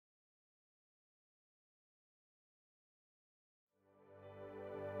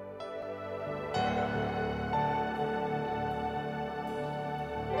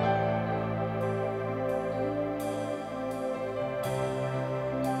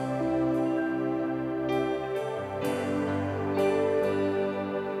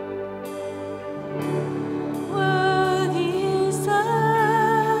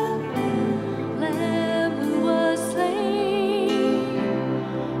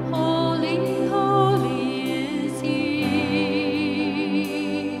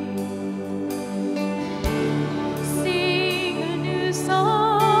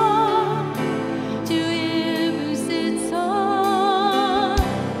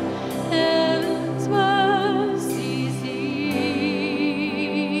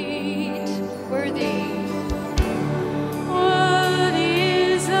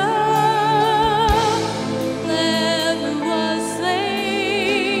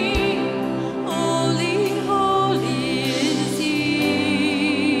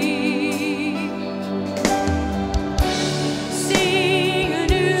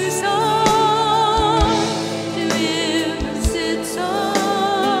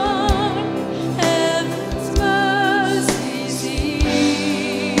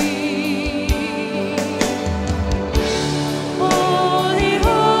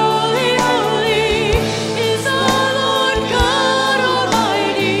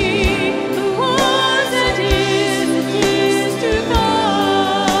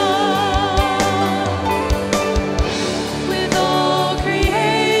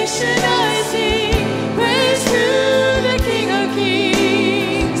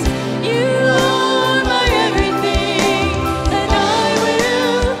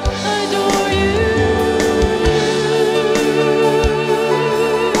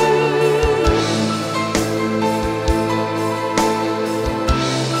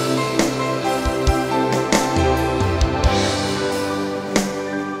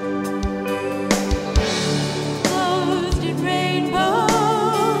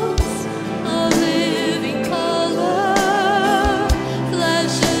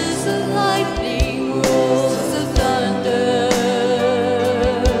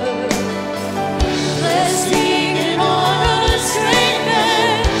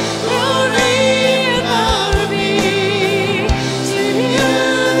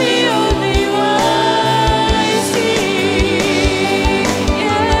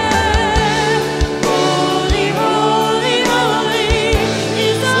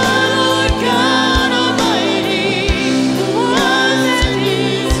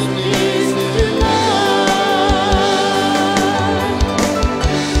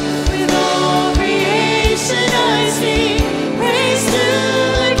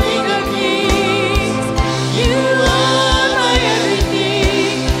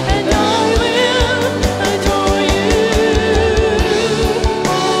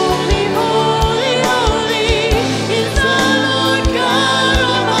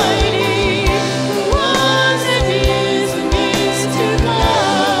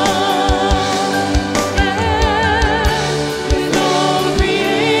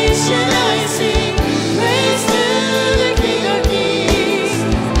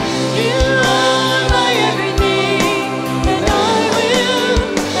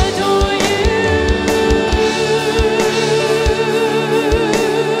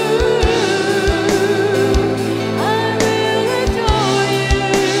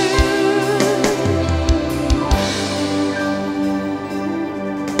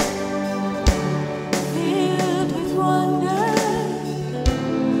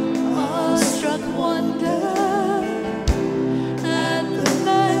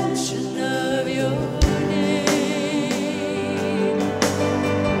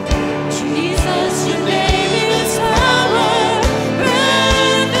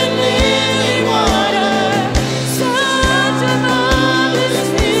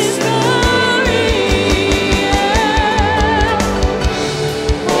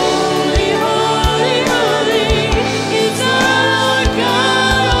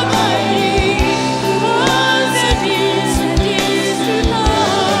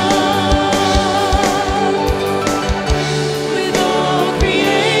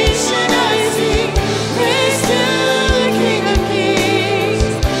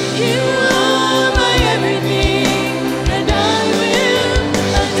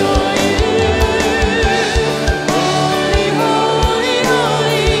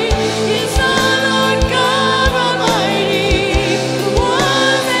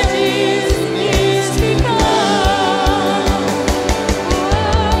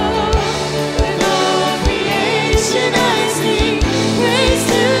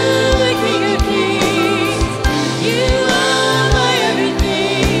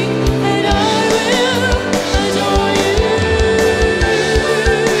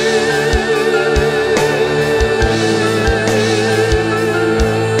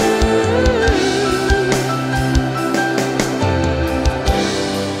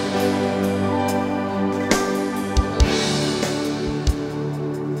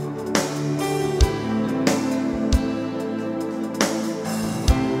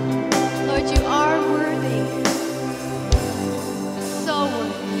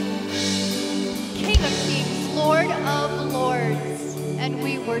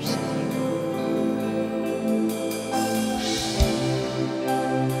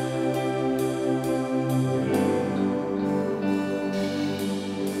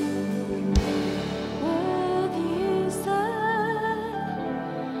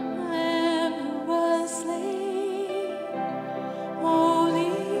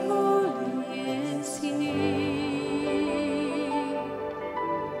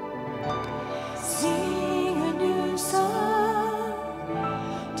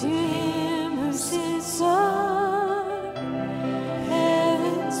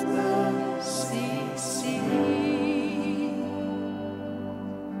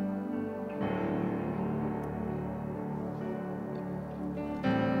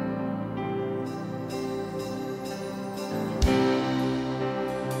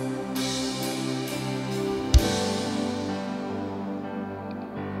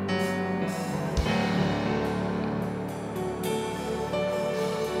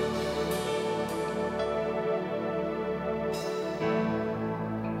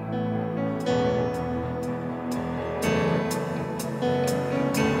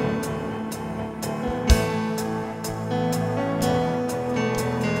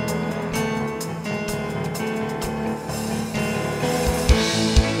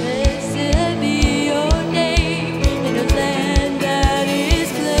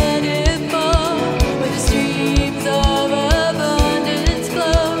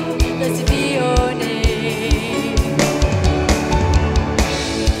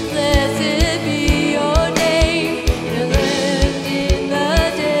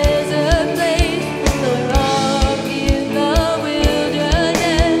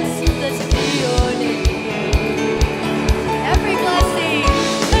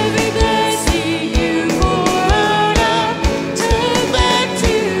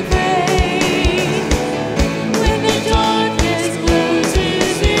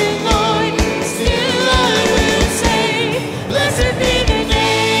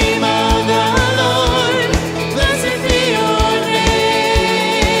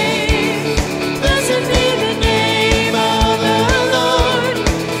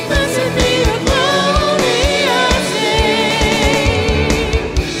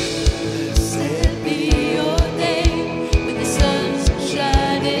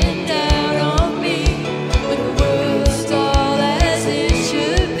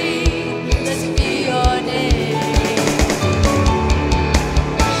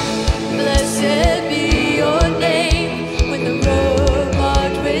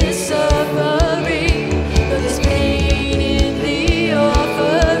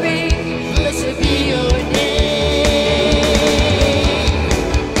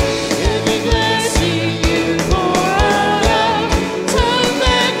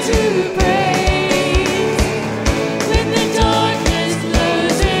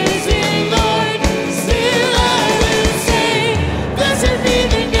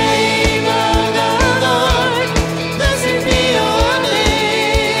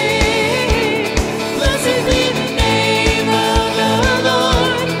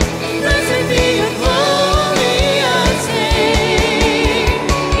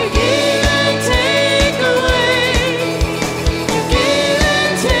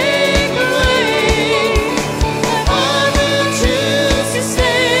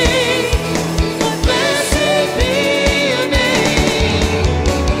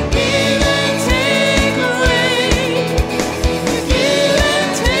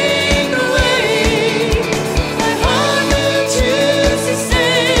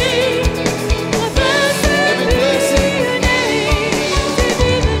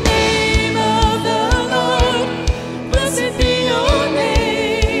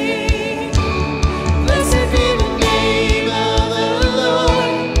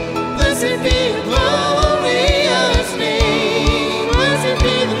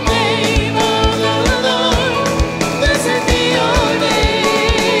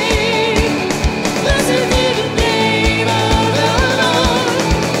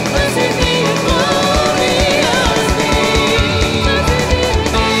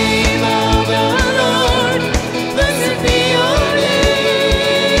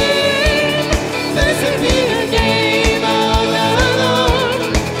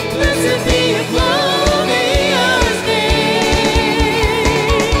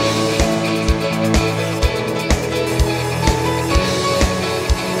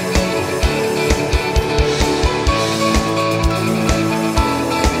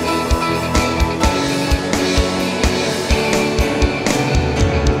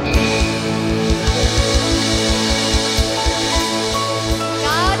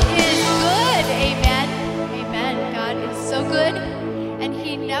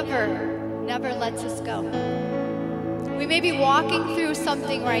walking through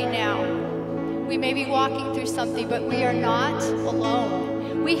something right now. We may be walking through something, but we are not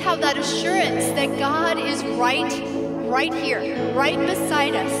alone. We have that assurance that God is right here, right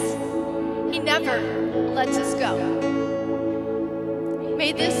beside us. He never lets us go.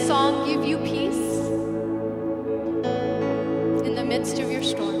 May this song give you peace in the midst of your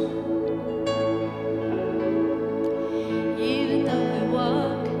storm. Even though I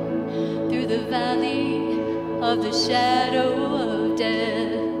walk through the valley of the shadow of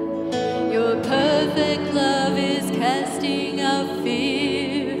death, your perfect love is casting out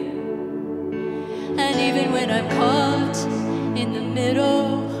fear. And even when I'm caught in the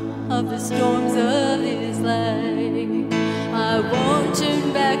middle of the storms of this life, I won't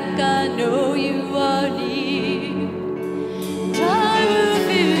turn back, I know you are near. And I will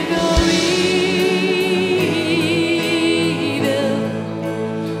fear no evil,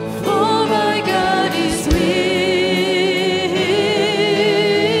 for my God is with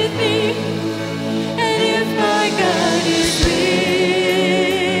me. And if my God is with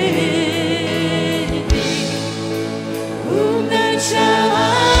me, whom then shall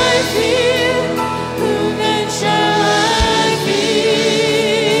I fear? Whom then shall I fear?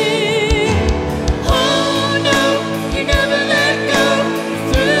 Oh no, you never let go.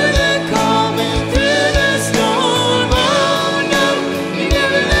 Through the calm and through the storm. Oh no, you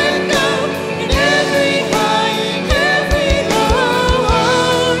never let go. In every high and every low.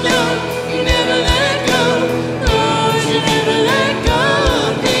 Oh no, you never let go. Lord, you never let go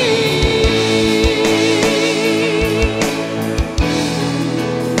of me.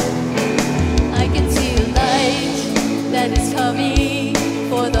 I can see a light that is coming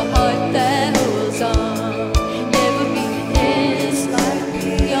for the heart that holds on. There will be an end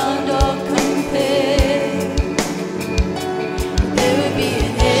beyond all compare. There will be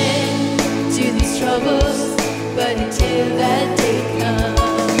an end to these troubles, but until that day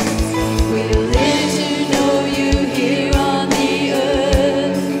comes, we'll live to know you here on the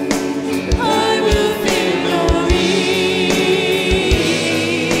earth. I will fear no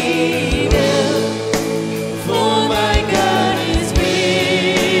evil, for my God is with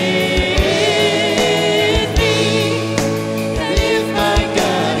me. And if my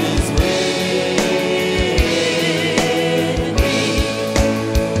God is with me,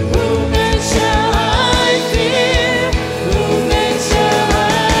 whom then shall I fear? Whom then shall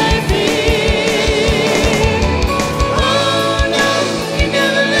I fear? Oh no, you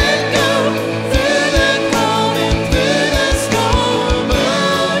never let go. Through the calm and through the storm.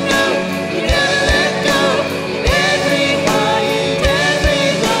 Oh no, you never let go. In every high and every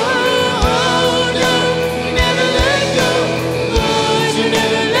low. Oh no, you never let go. Lord, you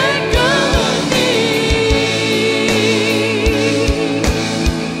never let go of me.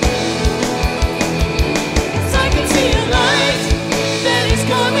 I can see a light that is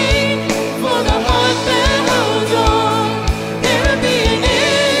coming for the heart that holds on. There will be an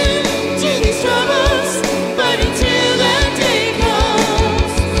end to these troubles, but until that day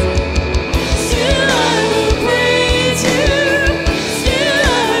comes, still I will praise you. Still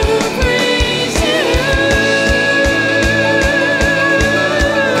I will praise you.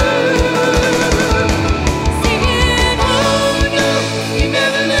 Singing, oh no, you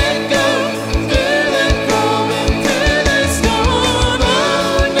never let go. Through the calm and through the storm.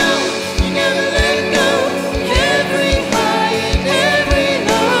 Oh no, you never let go. Every high and every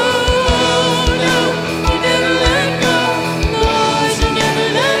low. Oh no, you never let go. Lord, you never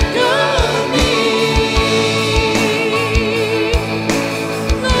let go of me.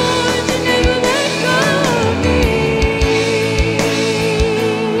 Lord, you never let go of me.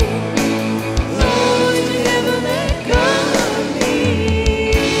 Lord, you never let go of me.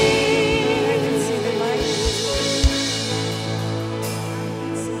 I can see the light.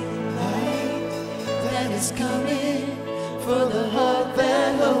 That is coming for the heart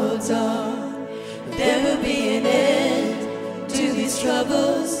that holds on. There will be an end to these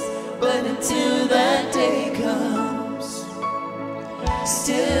troubles, but until that day comes,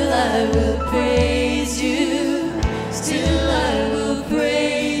 still I will praise you. Still I will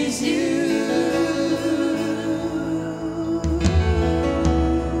praise you.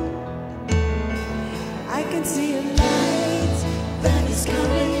 I can see a light that is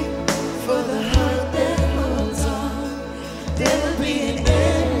coming for the heart that holds on. There will be an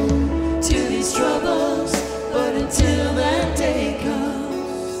end to these troubles, but until that day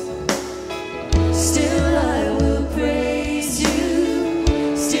comes, still I will praise you.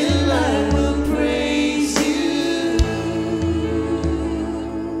 Still I will praise you.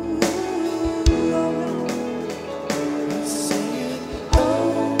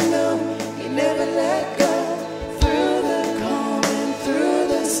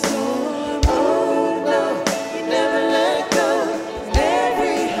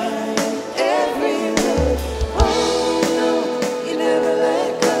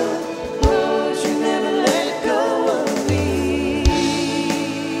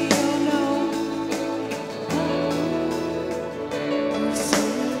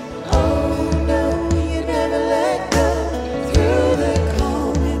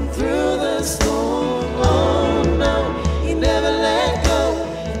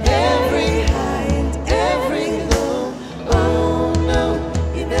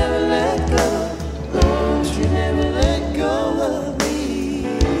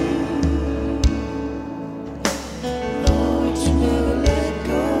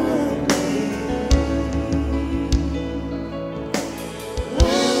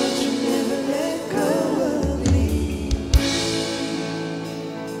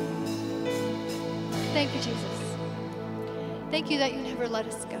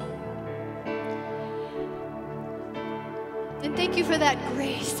 us go. And thank you for that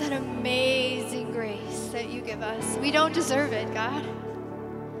grace, that amazing grace that you give us. We don't deserve it, God.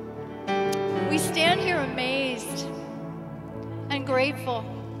 We stand here amazed and grateful.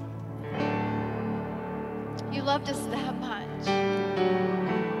 You loved us that much.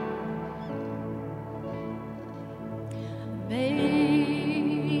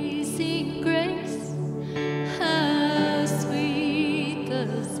 Amazing grace, how sweet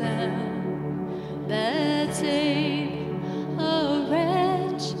the sound that saved a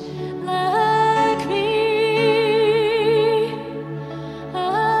wretch like me.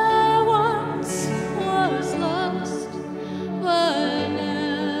 I once was lost, but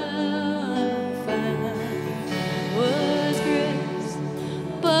now I'm found. Was grace,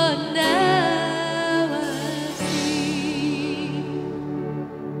 but now I see.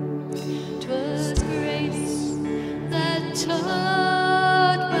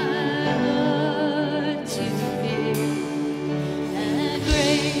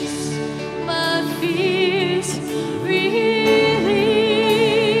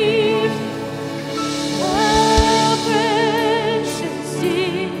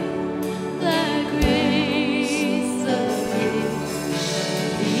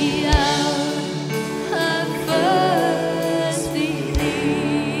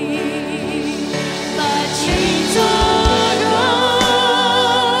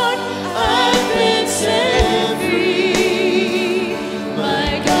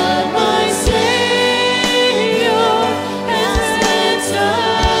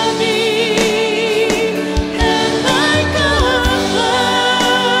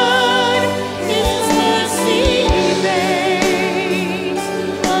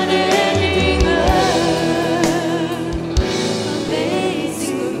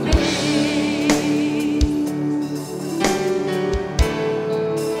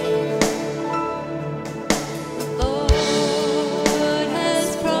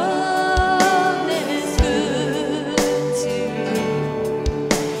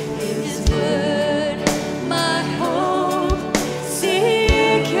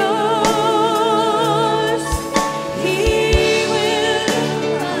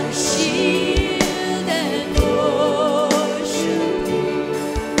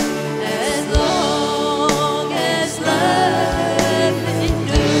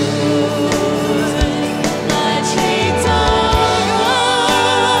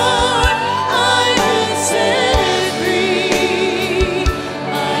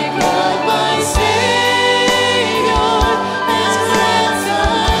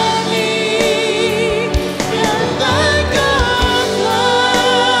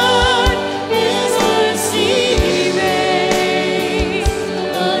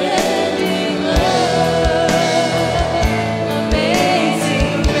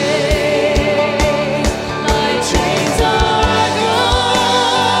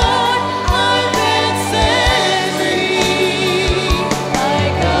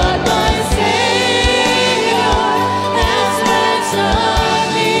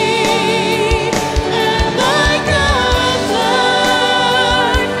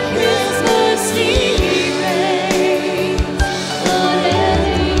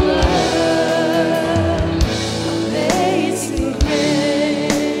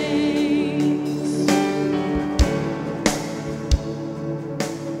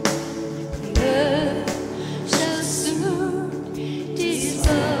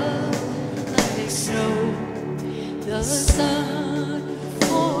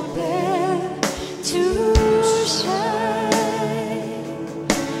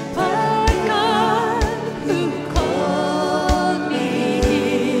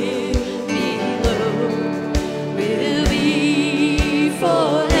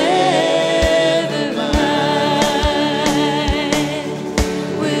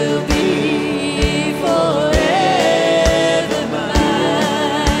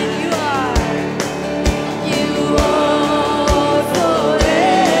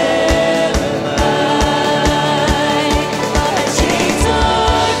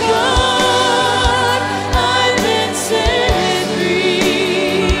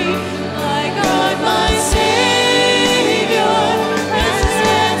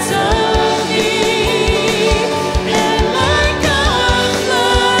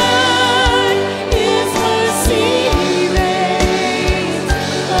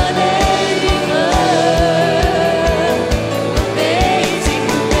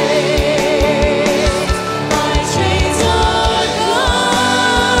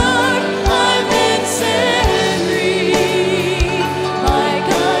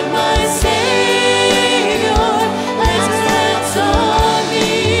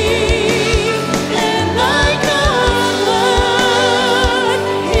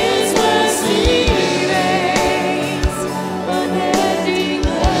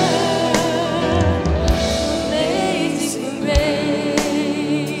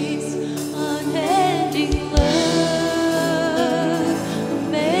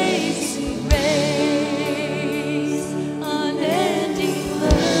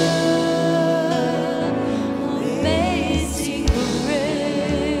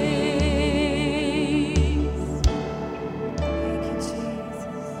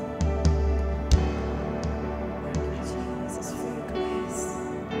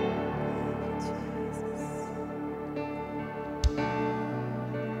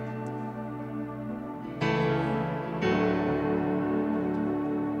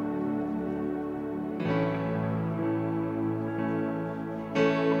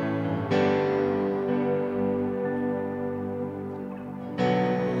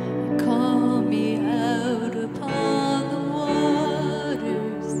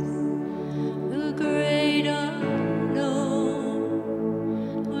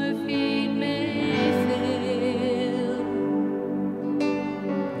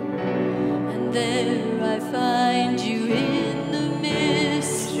 there I find you in the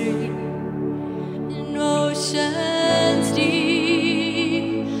mystery, in oceans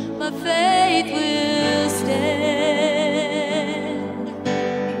deep, my faith will stand.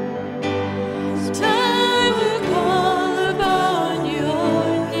 So time will call upon your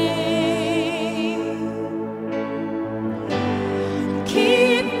name.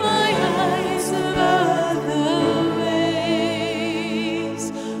 Keep my eyes above the waves.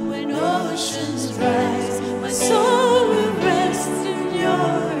 When oceans rise, my soul will rest in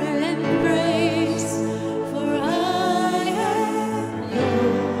your embrace. For I am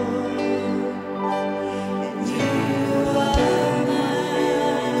yours, and you are mine.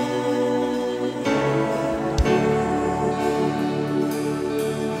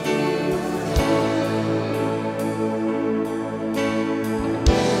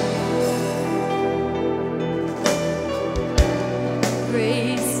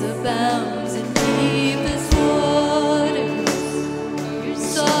 Grace abounds in deepest waters. Your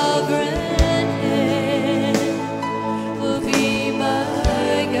sovereign hand will be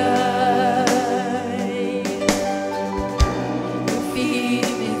my guide. Your feet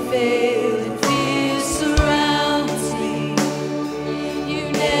may fail and fear surrounds me. You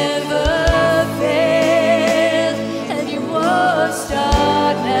never fail, and you won't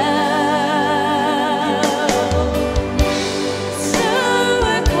start now. So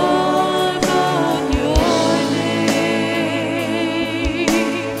I call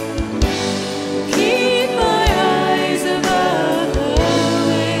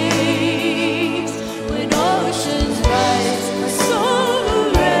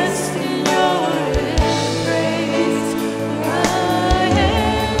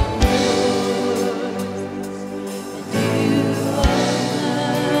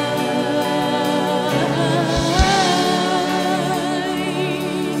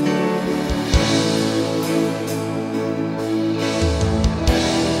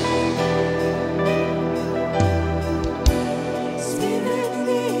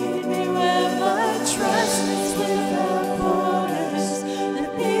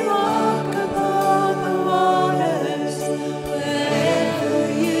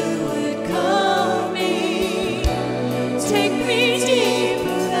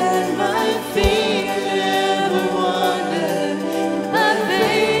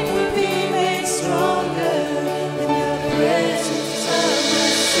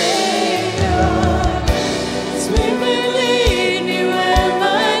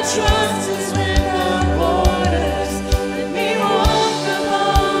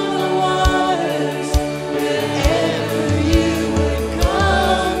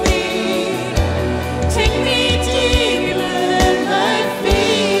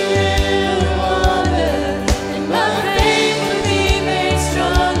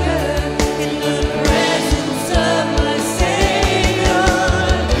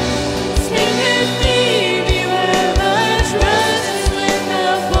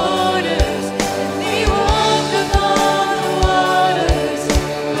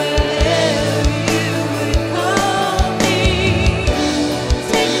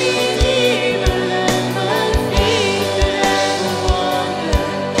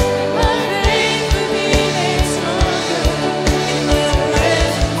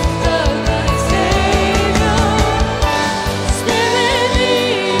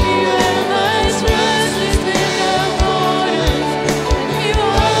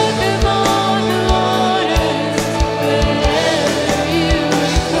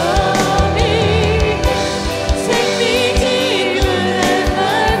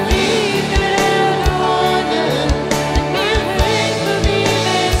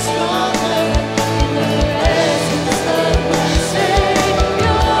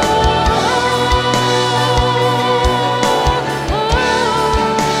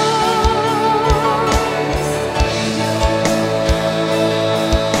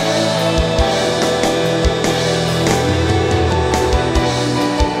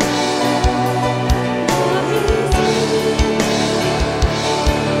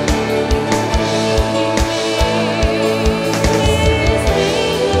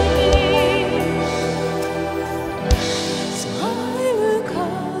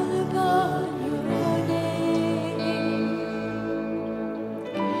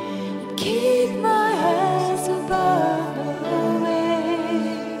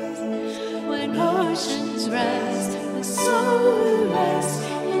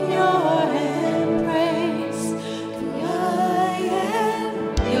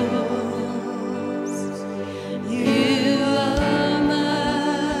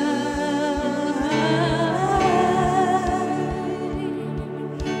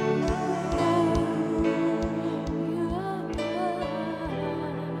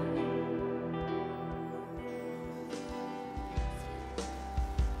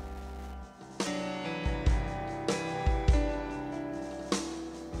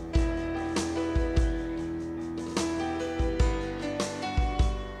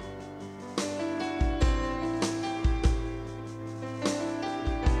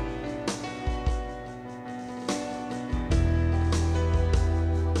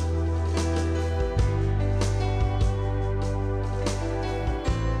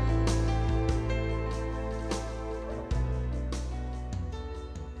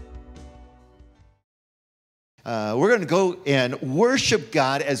we're going to go and worship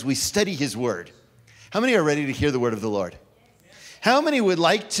God as we study his word. How many are ready to hear the word of the Lord? How many would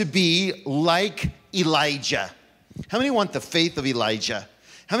like to be like Elijah? How many want the faith of Elijah?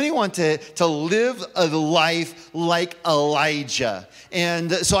 How many want to live a life like Elijah?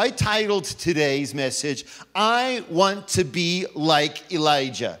 And so I titled today's message, I Want to Be Like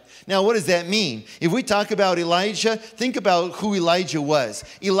Elijah. Now, what does that mean? If we talk about Elijah, think about who Elijah was.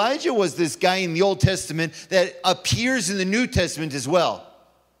 Elijah was this guy in the Old Testament that appears in the New Testament as well.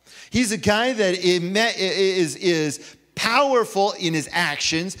 He's a guy that is powerful in his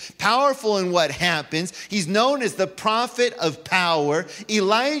actions, powerful in what happens. He's known as the prophet of power.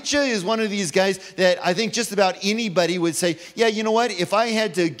 Elijah is one of these guys that I think just about anybody would say, yeah, you know what? If I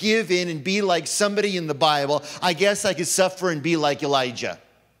had to give in and be like somebody in the Bible, I guess I could suffer and be like Elijah.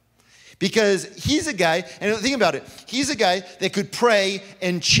 Because he's a guy, and think about it, he's a guy that could pray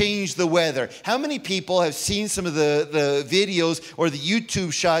and change the weather. How many people have seen some of the videos or the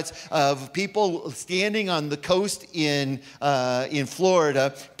YouTube shots of people standing on the coast in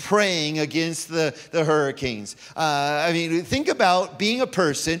Florida praying against the hurricanes? I mean, think about being a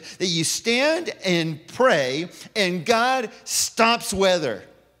person that you stand and pray and God stops weather.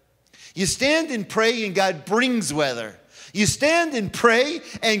 You stand and pray and God brings weather. You stand and pray,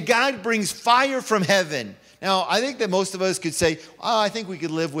 and God brings fire from heaven. Now, I think that most of us could say, oh, I think we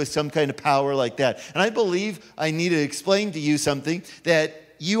could live with some kind of power like that. And I believe I need to explain to you something, that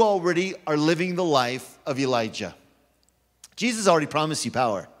you already are living the life of Elijah. Jesus already promised you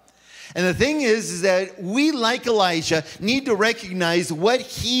power. And the thing is that we, like Elijah, need to recognize what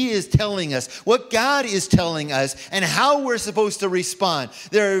he is telling us, what God is telling us, and how we're supposed to respond.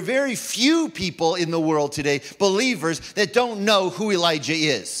 There are very few people in the world today, believers, that don't know who Elijah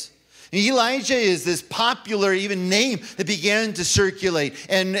is. Elijah is this popular even name that began to circulate.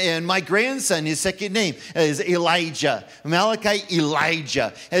 And my grandson, his second name is Elijah. Malachi,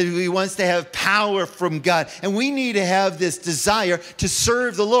 Elijah. And he wants to have power from God. And we need to have this desire to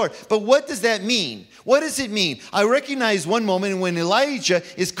serve the Lord. But what does that mean? What does it mean? I recognize one moment when Elijah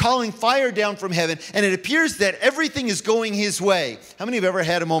is calling fire down from heaven, and it appears that everything is going his way. How many have ever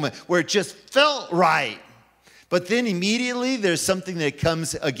had a moment where it just felt right? But then immediately there's something that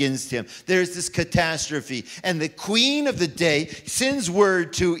comes against him. There's this catastrophe. And the queen of the day sends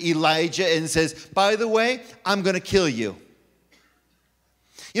word to Elijah and says, by the way, I'm going to kill you.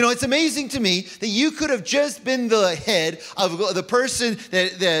 You know, it's amazing to me that you could have just been the head of the person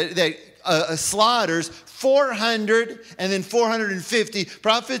that slaughters 400 and then 450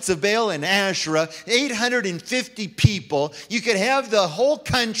 prophets of Baal and Asherah, 850 people. You could have the whole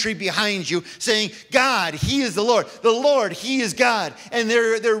country behind you saying, God, he is the Lord, he is God. And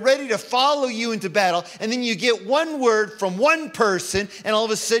they're ready to follow you into battle. And then you get one word from one person and all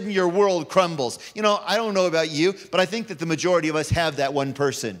of a sudden your world crumbles. You know, I don't know about you, but I think that the majority of us have that one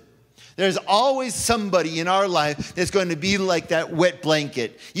person. There's always somebody in our life that's going to be like that wet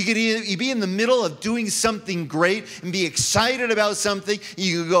blanket. You could be in the middle of doing something great and be excited about something.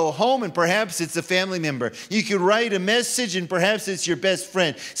 You could go home and perhaps it's a family member. You could write a message and perhaps it's your best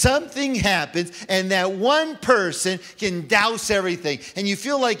friend. Something happens and that one person can douse everything. And you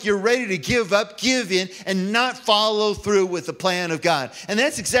feel like you're ready to give up, give in, and not follow through with the plan of God. And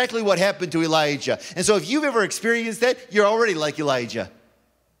that's exactly what happened to Elijah. And so if you've ever experienced that, you're already like Elijah.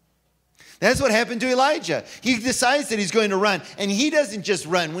 That's what happened to Elijah. He decides that he's going to run. And he doesn't just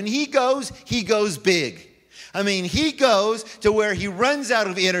run. When he goes big. I mean, he goes to where he runs out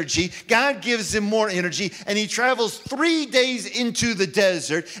of energy. God gives him more energy. And he travels 3 days into the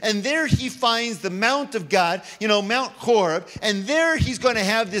desert. And there he finds the Mount of God, Mount Horeb. And there he's going to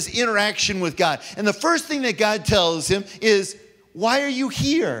have this interaction with God. And the first thing that God tells him is, why are you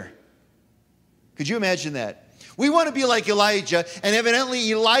here? Could you imagine that? We want to be like Elijah, and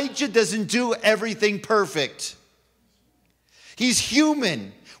evidently Elijah doesn't do everything perfect. He's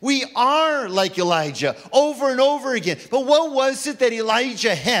human. We are like Elijah over and over again. But what was it that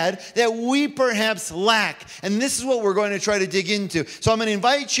Elijah had that we perhaps lack? And this is what we're going to try to dig into. So I'm going to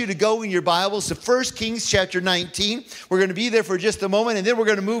invite you to go in your Bibles to 1 Kings chapter 19. We're going to be there for just a moment, and then we're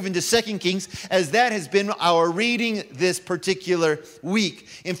going to move into 2 Kings, as that has been our reading this particular week.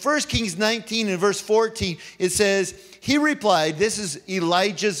 In 1 Kings 19 and verse 14, it says, he replied, this is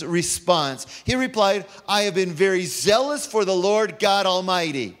Elijah's response. He replied, I have been very zealous for the Lord God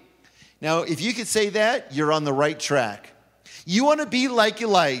Almighty. Now, if you could say that, you're on the right track. You want to be like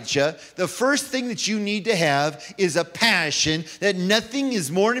Elijah, the first thing that you need to have is a passion that nothing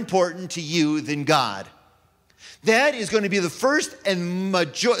is more important to you than God. That is going to be the first and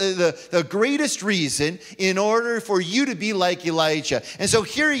the greatest reason in order for you to be like Elijah. And so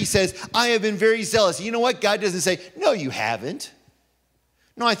here he says, I have been very zealous. You know what? God doesn't say, no, you haven't.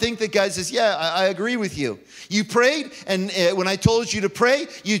 No, I think that God says, yeah, I agree with you. You prayed, and when I told you to pray,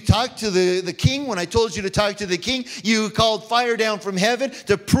 you talked to the king. When I told you to talk to the king, you called fire down from heaven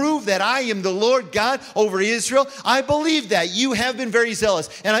to prove that I am the Lord God over Israel. I believe that. You have been very zealous.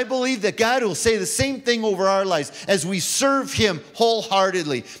 And I believe that God will say the same thing over our lives as we serve him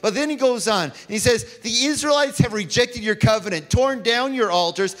wholeheartedly. But then he goes on, and he says, the Israelites have rejected your covenant, torn down your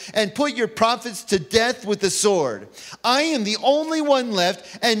altars, and put your prophets to death with the sword. I am the only one left,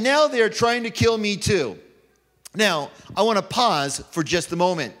 and now they're trying to kill me too. Now, I want to pause for just a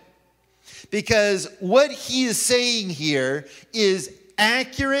moment, because what he is saying here is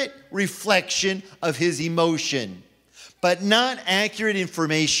accurate reflection of his emotion, but not accurate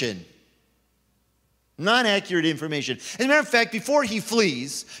information. Not accurate information. As a matter of fact, before he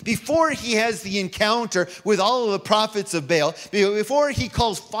flees, before he has the encounter with all of the prophets of Baal, before he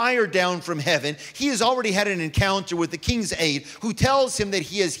calls fire down from heaven, he has already had an encounter with the king's aide, who tells him that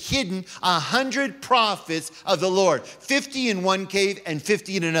he has hidden 100 prophets of the Lord, 50 in one cave and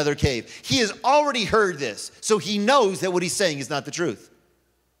 50 in another cave. He has already heard this, so he knows that what he's saying is not the truth.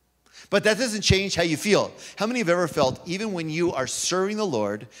 But that doesn't change how you feel. How many have ever felt, even when you are serving the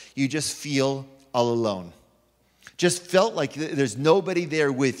Lord, you just feel all alone? Just felt like there's nobody there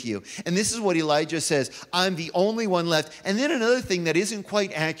with you. And this is what Elijah says, I'm the only one left. And then another thing that isn't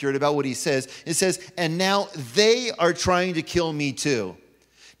quite accurate about what he says, it says, and now they are trying to kill me too.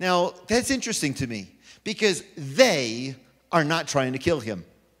 Now, that's interesting to me, because they are not trying to kill him.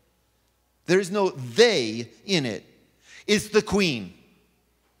 There's no they in it. It's the queen.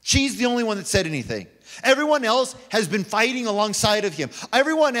 She's the only one that said anything. Everyone else has been fighting alongside of him.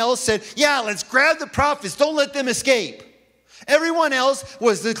 Everyone else said, yeah, let's grab the prophets. Don't let them escape. Everyone else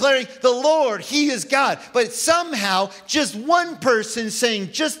was declaring, the Lord, he is God. But somehow, just one person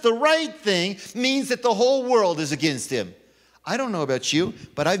saying just the right thing means that the whole world is against him. I don't know about you,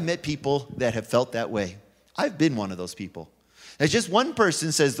 but I've met people that have felt that way. I've been one of those people. That just one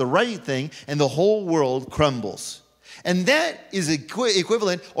person says the right thing and the whole world crumbles. And that is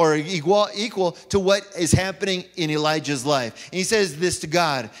equivalent or equal to what is happening in Elijah's life. And he says this to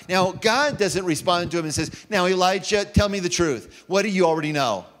God. Now, God doesn't respond to him and says, now, Elijah, tell me the truth. What do you already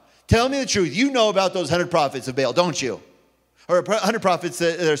know? Tell me the truth. You know about those 100 prophets of Baal, don't you? Or 100 prophets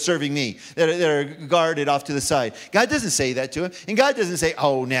that are serving me, that are guarded off to the side. God doesn't say that to him. And God doesn't say,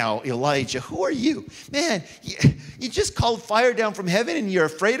 oh, now, Elijah, who are you? Man, you just called fire down from heaven and you're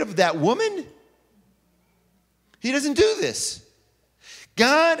afraid of that woman? He doesn't do this.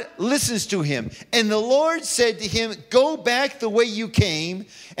 God listens to him. And the Lord said to him, go back the way you came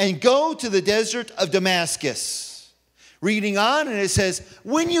and go to the desert of Damascus. Reading on, and it says,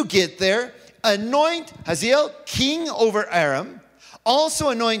 when you get there, anoint Hazael king over Aram. Also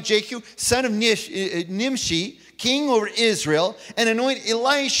anoint Jehu, son of Nimshi, king over Israel. And anoint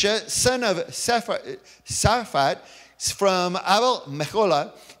Elisha, son of Shaphat, from Abel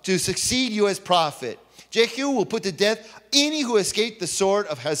Meholah, to succeed you as prophet. Jehu will put to death any who escaped the sword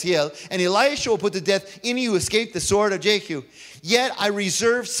of Hazael, and Elisha will put to death any who escaped the sword of Jehu. Yet I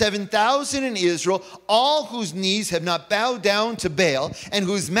reserve 7,000 in Israel, all whose knees have not bowed down to Baal, and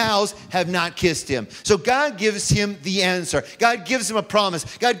whose mouths have not kissed him. So God gives him the answer. God gives him a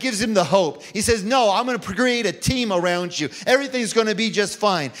promise. God gives him the hope. He says, no, I'm going to create a team around you. Everything's going to be just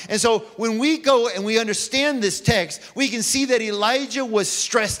fine. And so when we go and we understand this text, we can see that Elijah was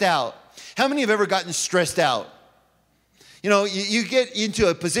stressed out. How many have ever gotten stressed out? You know, you get into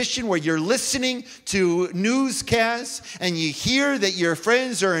a position where you're listening to newscasts and you hear that your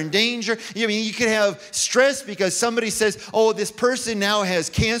friends are in danger. I mean, you can have stress because somebody says, oh, this person now has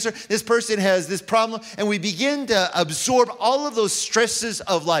cancer. This person has this problem. And we begin to absorb all of those stresses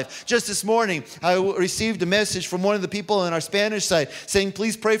of life. Just this morning, I received a message from one of the people on our Spanish side saying,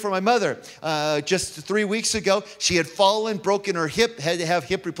 please pray for my mother. Just 3 weeks ago, she had fallen, broken her hip, had to have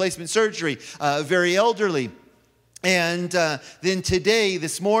hip replacement surgery, very elderly. And then today,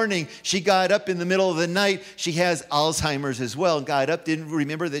 this morning, she got up in the middle of the night. She has Alzheimer's as well. Got up, didn't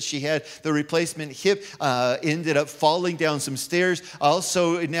remember that she had the replacement hip, ended up falling down some stairs.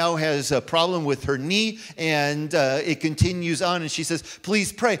 Also now has a problem with her knee, and it continues on. And she says,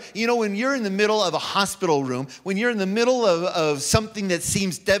 please pray. You know, when you're in the middle of a hospital room, when you're in the middle of something that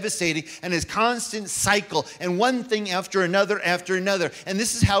seems devastating and is constant cycle and one thing after another, and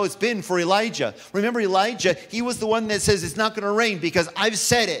this is how it's been for Elijah. Remember Elijah, he was the one that says it's not going to rain because I've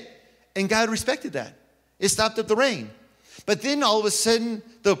said it. And God respected that. It stopped at the rain. But then all of a sudden,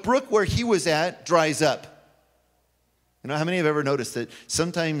 the brook where he was at dries up. You know, how many have ever noticed that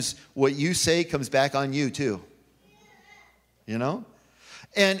sometimes what you say comes back on you too? You know?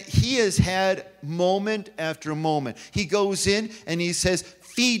 And he has had moment after moment. He goes in and he says,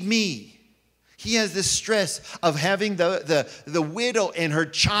 feed me. He has this stress of having the widow and her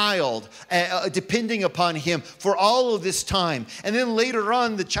child depending upon him for all of this time. And then later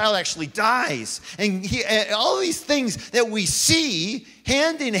on, the child actually dies. And all these things that we see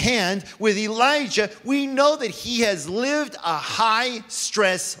hand in hand with Elijah, we know that he has lived a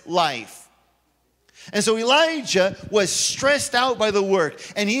high-stress life. And so Elijah was stressed out by the work.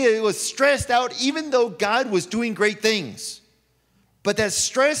 And he was stressed out even though God was doing great things. But that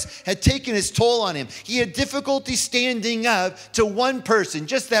stress had taken its toll on him. He had difficulty standing up to one person.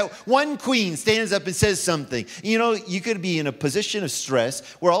 Just that one queen stands up and says something. You know, you could be in a position of stress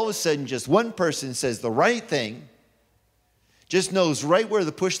where all of a sudden just one person says the right thing, just knows right where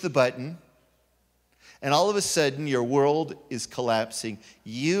to push the button, and all of a sudden your world is collapsing.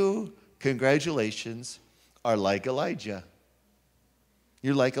 You, congratulations, are like Elijah.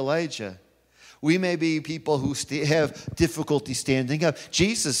 You're like Elijah. We may be people who have difficulty standing up.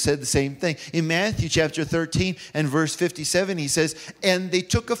 Jesus said the same thing. In Matthew chapter 13 and verse 57, he says, and they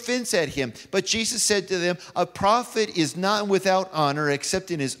took offense at him. But Jesus said to them, a prophet is not without honor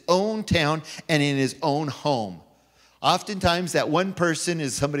except in his own town and in his own home. Oftentimes, that one person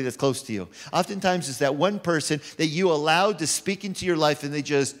is somebody that's close to you. Oftentimes, it's that one person that you allowed to speak into your life and they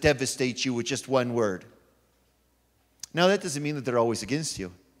just devastate you with just one word. Now, that doesn't mean that they're always against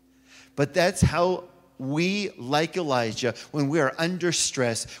you. But that's how we, like Elijah, when we are under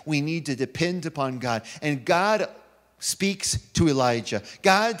stress, we need to depend upon God. And God speaks to Elijah.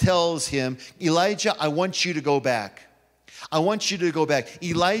 God tells him, Elijah, I want you to go back. I want you to go back.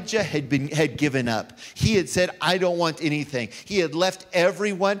 Elijah had given up. He had said, I don't want anything. He had left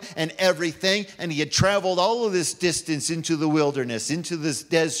everyone and everything, and he had traveled all of this distance into the wilderness, into this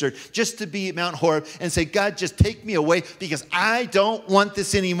desert, just to be at Mount Horeb and say, God, just take me away because I don't want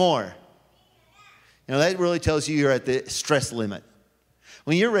this anymore. You know, that really tells you you're at the stress limit.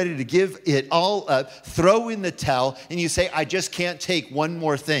 When you're ready to give it all up, throw in the towel, and you say, I just can't take one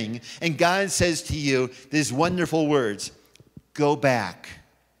more thing. And God says to you these wonderful words, go back.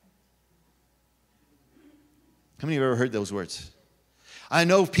 How many of you have ever heard those words? I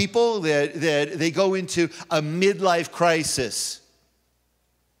know people that they go into a midlife crisis.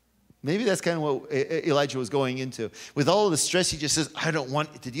 Maybe that's kind of what Elijah was going into. With all of the stress, he just says, I don't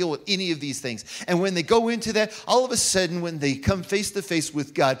want to deal with any of these things. And when they go into that, all of a sudden, when they come face to face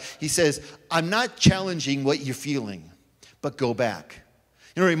with God, he says, I'm not challenging what you're feeling, but go back.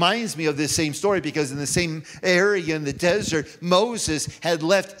 You know, it reminds me of this same story because in the same area in the desert, Moses had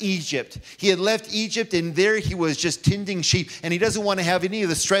left Egypt. He had left Egypt and there he was just tending sheep. And he doesn't want to have any of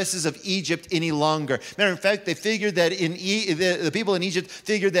the stresses of Egypt any longer. Matter of fact, they figured that the people in Egypt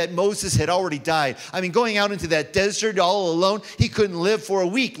figured that Moses had already died. I mean, going out into that desert all alone, he couldn't live for a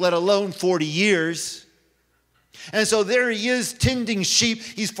week, let alone 40 years. And so there he is tending sheep.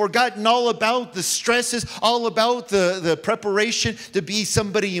 He's forgotten all about the stresses, all about the preparation to be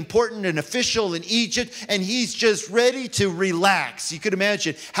somebody important and official in Egypt. And he's just ready to relax. You could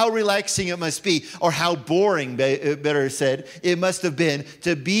imagine how relaxing it must be, or how boring, better said, it must have been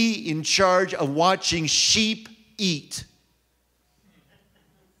to be in charge of watching sheep eat.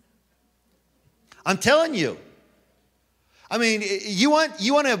 I'm telling you. I mean, you want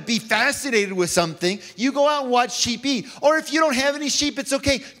to be fascinated with something, you go out and watch sheep eat. Or if you don't have any sheep, it's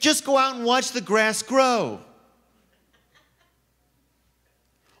okay. Just go out and watch the grass grow.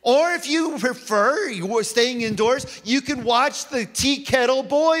 Or if you prefer, you're staying indoors, you can watch the tea kettle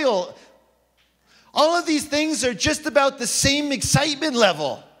boil. All of these things are just about the same excitement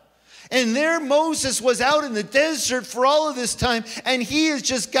level. And there Moses was out in the desert for all of this time, and he has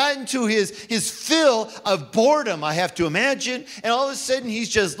just gotten to his fill of boredom, I have to imagine. And all of a sudden, he's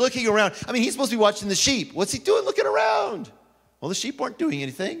just looking around. I mean, he's supposed to be watching the sheep. What's he doing looking around? Well, the sheep weren't doing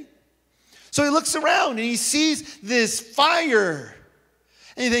anything. So he looks around, and he sees this fire.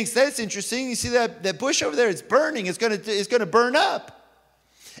 And he thinks, that's interesting. You see that bush over there? It's burning. It's going to burn up.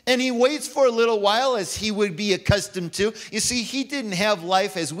 And he waits for a little while, as he would be accustomed to. You see, he didn't have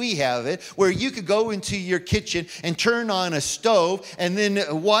life as we have it, where you could go into your kitchen and turn on a stove and then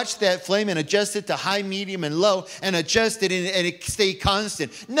watch that flame and adjust it to high, medium, and low and adjust it and it stay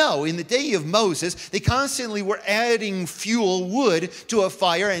constant. No, in the day of Moses, they constantly were adding fuel, wood, to a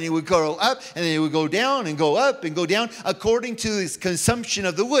fire, and it would go up and then it would go down and go up and go down according to his consumption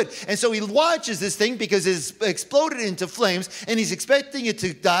of the wood. And so he watches this thing because it's exploded into flames, and he's expecting it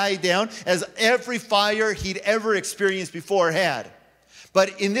to die down as every fire he'd ever experienced before had.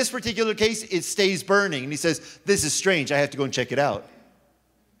 But in this particular case, it stays burning. And he says, this is strange. I have to go and check it out.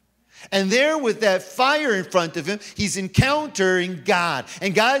 And there with that fire in front of him, he's encountering God.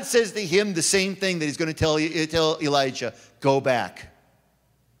 And God says to him the same thing that he's going to tell Elijah, go back.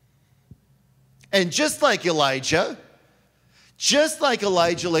 And just like Elijah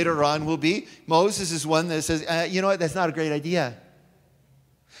later on will be, Moses is one that says, you know what, that's not a great idea.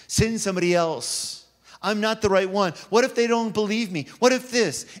 Send somebody else. I'm not the right one. What if they don't believe me? What if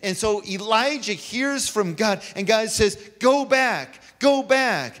this? And so Elijah hears from God, and God says, go back. Go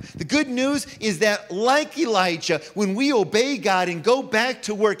back. The good news is that, like Elijah, when we obey God and go back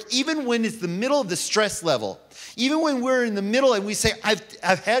to work, even when it's the middle of the stress level, even when we're in the middle and we say,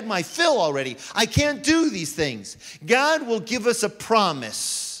 I've had my fill already, I can't do these things, God will give us a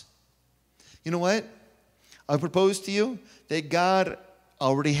promise. You know what? I propose to you that God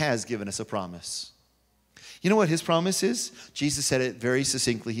already has given us a promise. You know what his promise is? Jesus said it very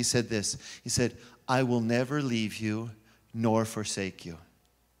succinctly. He said this. He said, I will never leave you nor forsake you.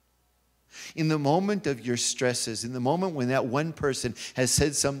 In the moment of your stresses, in the moment when that one person has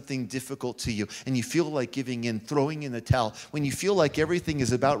said something difficult to you and you feel like giving in, throwing in the towel, when you feel like everything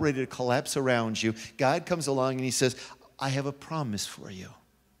is about ready to collapse around you, God comes along and he says, I have a promise for you.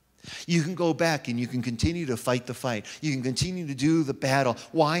 You can go back and you can continue to fight the fight. You can continue to do the battle.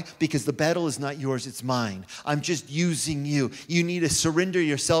 Why? Because the battle is not yours, it's mine. I'm just using you. You need to surrender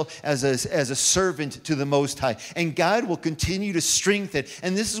yourself as a servant to the Most High. And God will continue to strengthen.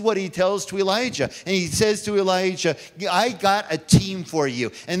 And this is what he tells to Elijah. And he says to Elijah, I got a team for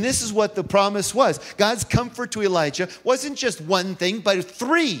you. And this is what the promise was. God's comfort to Elijah wasn't just one thing, but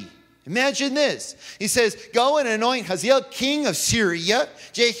three. Imagine this. He says, go and anoint Hazael king of Syria,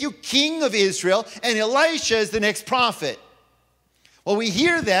 Jehu king of Israel, and Elisha is the next prophet. Well, we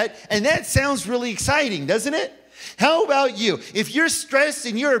hear that, and that sounds really exciting, doesn't it? How about you? If you're stressed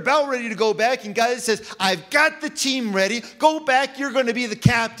and you're about ready to go back, and God says, I've got the team ready, go back, you're going to be the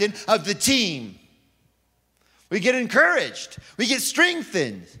captain of the team. We get encouraged. We get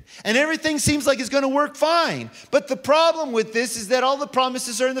strengthened. And everything seems like it's going to work fine. But the problem with this is that all the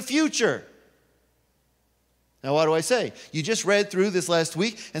promises are in the future. Now, what do I say? You just read through this last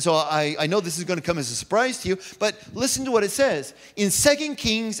week, and so I know this is going to come as a surprise to you, but listen to what it says. In 2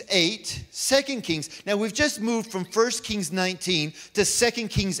 Kings 8, 2 Kings, now we've just moved from 1 Kings 19 to 2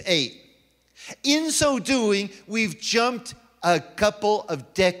 Kings 8. In so doing, we've jumped a couple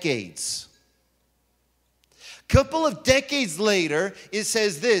of decades. Couple of decades later, it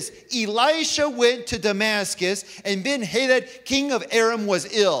says this, Elisha went to Damascus, and Ben-Hadad, king of Aram,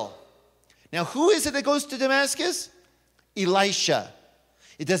 was ill. Now, who is it that goes to Damascus? Elisha.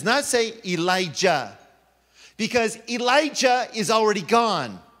 It does not say Elijah, because Elijah is already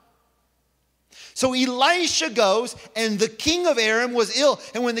gone. So Elisha goes, and the king of Aram was ill.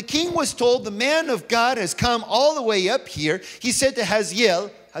 And when the king was told, the man of God has come all the way up here, he said to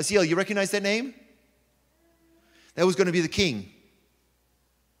Hazael, you recognize that name? That was going to be the king.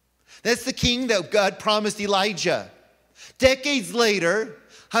 That's the king that God promised Elijah. Decades later,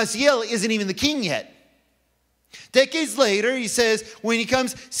 Hazael isn't even the king yet. Decades later, he says, when he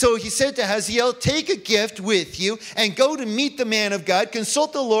comes, so he said to Hazael, take a gift with you and go to meet the man of God,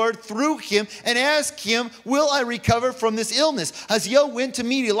 consult the Lord through him and ask him, will I recover from this illness? Hazael went to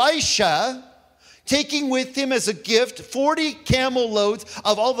meet Elisha, taking with him as a gift 40 camel loads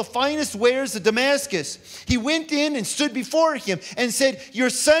of all the finest wares of Damascus. He went in and stood before him and said,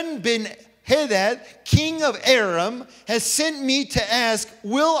 your son Ben-Hadad, king of Aram, has sent me to ask,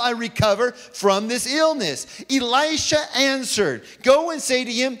 will I recover from this illness? Elisha answered, go and say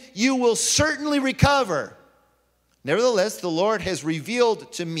to him, you will certainly recover. Nevertheless, the Lord has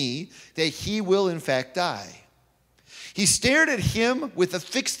revealed to me that he will in fact die. He stared at him with a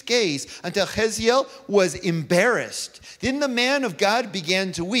fixed gaze until Hazael was embarrassed. Then the man of God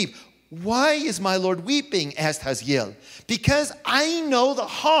began to weep. Why is my Lord weeping? Asked Hazael. Because I know the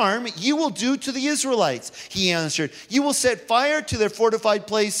harm you will do to the Israelites, he answered. You will set fire to their fortified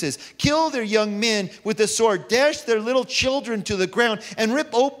places, kill their young men with the sword, dash their little children to the ground, and rip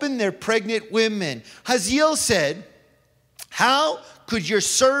open their pregnant women. Hazael said, how could your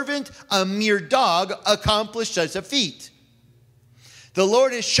servant, a mere dog, accomplish such a feat? The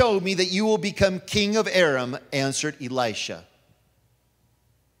Lord has showed me that you will become king of Aram, answered Elisha.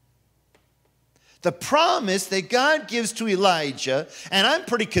 The promise that God gives to Elijah, and I'm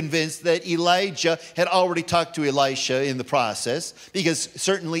pretty convinced that Elijah had already talked to Elisha in the process, because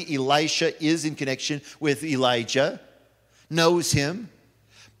certainly Elisha is in connection with Elijah, knows him,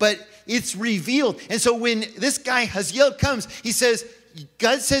 but it's revealed. And so when this guy Hazael comes, he says,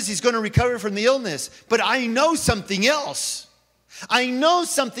 God says he's going to recover from the illness, but I know something else. I know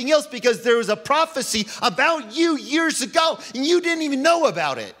something else because there was a prophecy about you years ago and you didn't even know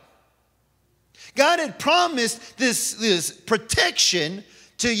about it. God had promised this protection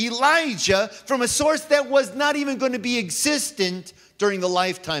to Elijah from a source that was not even going to be existent during the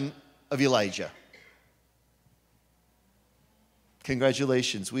lifetime of Elijah.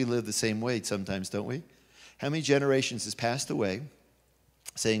 Congratulations, we live the same way sometimes, don't we? How many generations has passed away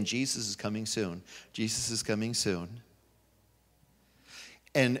saying Jesus is coming soon, Jesus is coming soon.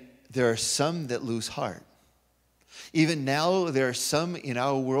 And there are some that lose heart. Even now, there are some in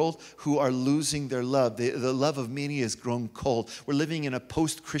our world who are losing their love. The love of many has grown cold. We're living in a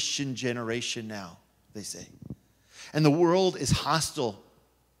post-Christian generation now, they say. And the world is hostile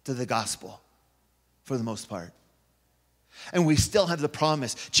to the gospel for the most part. And we still have the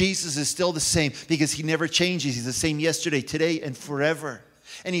promise. Jesus is still the same because he never changes. He's the same yesterday, today, and forever.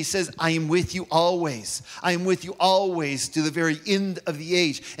 And he says, I am with you always. I am with you always to the very end of the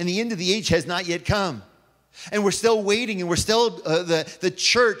age. And the end of the age has not yet come. And we're still waiting, and we're still the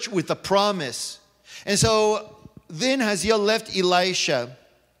church with the promise. And so then Hazael left Elisha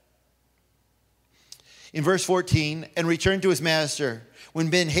in verse 14 and returned to his master. When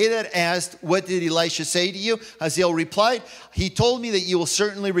Ben-Hadad asked, what did Elisha say to you? Hazael replied, he told me that you will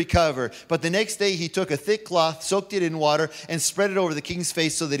certainly recover. But the next day he took a thick cloth, soaked it in water, and spread it over the king's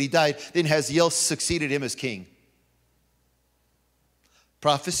face so that he died. Then Hazael succeeded him as king.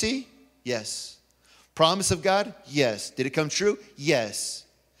 Prophecy? Yes. Promise of God? Yes. Did it come true? Yes.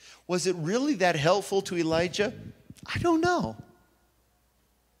 Was it really that helpful to Elijah? I don't know.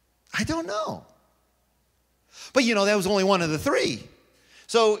 I don't know. But you know, that was only one of the three.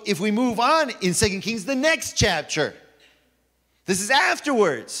 So if we move on in 2 Kings, the next chapter, this is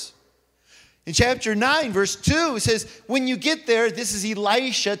afterwards. In chapter 9, verse 2, it says, when you get there, this is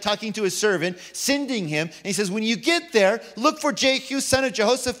Elisha talking to his servant, sending him. And he says, when you get there, look for Jehu, son of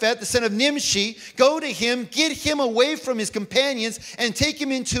Jehoshaphat, the son of Nimshi. Go to him, get him away from his companions, and take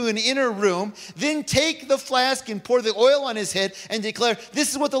him into an inner room. Then take the flask and pour the oil on his head and declare,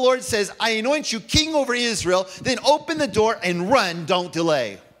 this is what the Lord says, I anoint you king over Israel. Then open the door and run, don't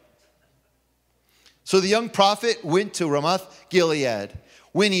delay. So the young prophet went to Ramoth Gilead.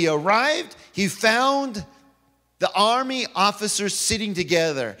 When he arrived, he found the army officers sitting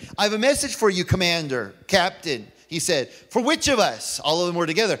together. I have a message for you, commander, captain, he said. For which of us? All of them were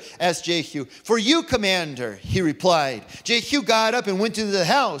together, asked Jehu. For you, commander, he replied. Jehu got up and went into the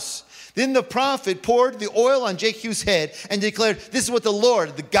house. Then the prophet poured the oil on Jehu's head and declared, this is what the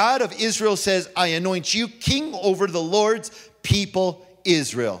Lord, the God of Israel says, I anoint you king over the Lord's people,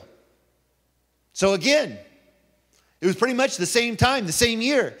 Israel. So again, it was pretty much the same time, the same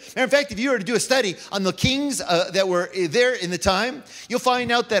year. Matter of fact, if you were to do a study on the kings that were there in the time, you'll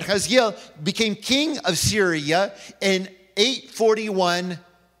find out that Hazael became king of Syria in 841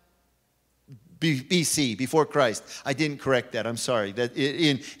 BC, before Christ. I didn't correct that. I'm sorry. That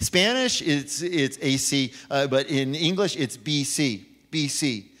in Spanish, it's AC, but in English, it's BC.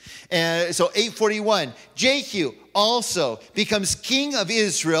 So 841. Jehu also becomes king of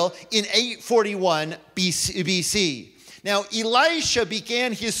Israel in 841 BC. Now, Elisha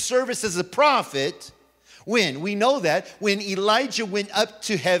began his service as a prophet when? We know that when Elijah went up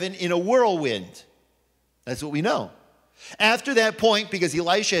to heaven in a whirlwind. That's what we know. After that point, because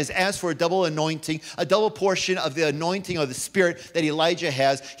Elisha has asked for a double anointing, a double portion of the anointing of the Spirit that Elijah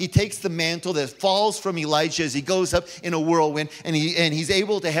has, he takes the mantle that falls from Elijah as he goes up in a whirlwind, and he's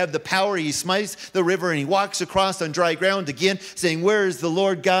able to have the power. He smites the river and he walks across on dry ground again, saying, where is the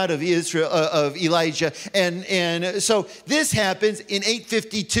Lord God of Israel, of Elijah? And so this happens in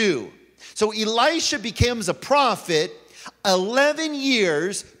 852. So Elisha becomes a prophet 11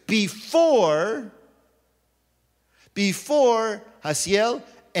 years before Hazael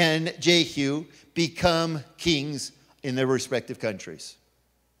and Jehu become kings in their respective countries.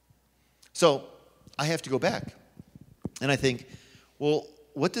 So I have to go back. And I think, well,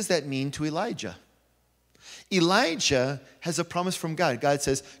 what does that mean to Elijah? Elijah has a promise from God. God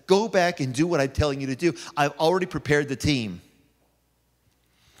says, go back and do what I'm telling you to do. I've already prepared the team.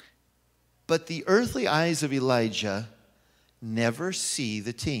 But the earthly eyes of Elijah never see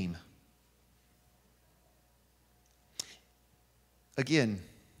the team. Again,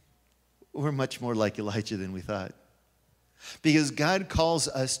 we're much more like Elijah than we thought. Because God calls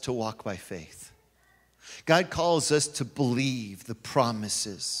us to walk by faith. God calls us to believe the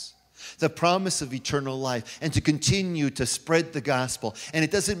promises. The promise of eternal life, and to continue to spread the gospel. And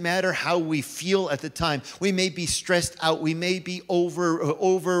it doesn't matter how we feel at the time. We may be stressed out. We may be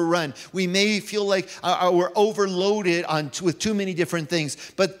overrun. We may feel like we're overloaded with too many different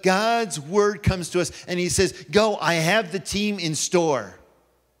things. But God's word comes to us and he says, go, I have the team in store.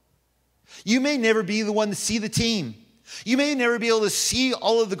 You may never be the one to see the team. You may never be able to see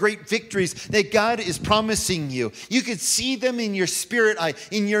all of the great victories that God is promising you. You could see them in your spirit eye,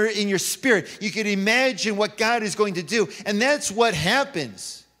 in your spirit. You could imagine what God is going to do. And that's what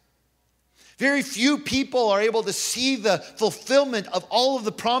happens. Very few people are able to see the fulfillment of all of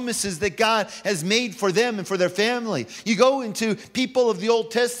the promises that God has made for them and for their family. You go into people of the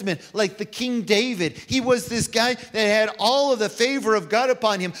Old Testament, like the King David. He was this guy that had all of the favor of God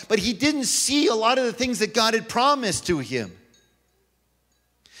upon him, but he didn't see a lot of the things that God had promised to him.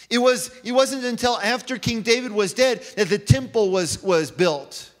 It wasn't until after King David was dead that the temple was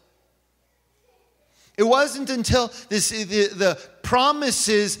built. It wasn't until the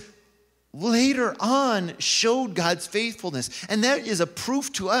promises later on showed God's faithfulness. And that is a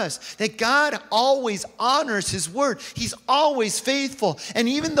proof to us that God always honors his word. He's always faithful. And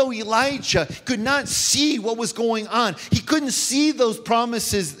even though Elijah could not see what was going on, he couldn't see those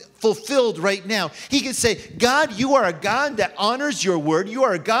promises fulfilled right now. He could say, God, you are a God that honors your word. You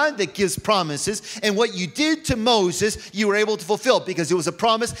are a God that gives promises. And what you did to Moses, you were able to fulfill because it was a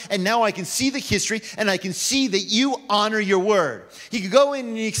promise. And now I can see the history and I can see that you honor your word. He could go in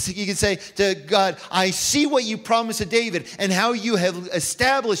and he could say to God, I see what you promised to David and how you have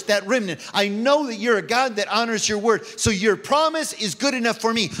established that remnant. I know that you're a God that honors your word. So your promise is good enough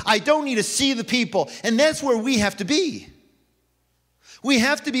for me. I don't need to see the people. And that's where we have to be. We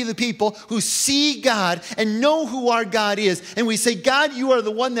have to be the people who see God and know who our God is. And we say, God, you are the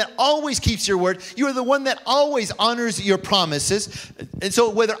one that always keeps your word. You are the one that always honors your promises. And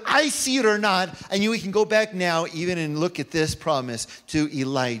so whether I see it or not, and we can go back now even and look at this promise to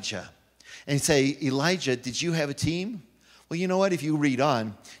Elijah. And say, Elijah, did you have a team? Well, you know what? If you read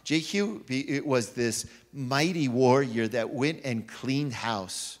on, Jehu, it was this mighty warrior that went and cleaned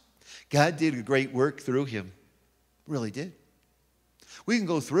house. God did a great work through him. Really did. We can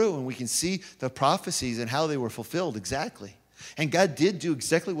go through and we can see the prophecies and how they were fulfilled exactly. And God did do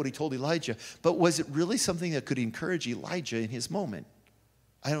exactly what he told Elijah. But was it really something that could encourage Elijah in his moment?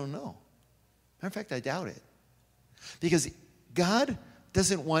 I don't know. Matter of fact, I doubt it. Because God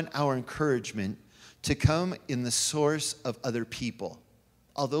doesn't want our encouragement to come in the source of other people,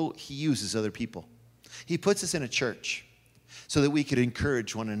 although he uses other people. He puts us in a church so that we could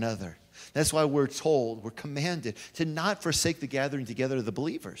encourage one another. That's why we're commanded to not forsake the gathering together of the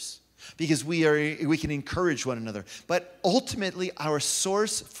believers, because we can encourage one another. But ultimately, our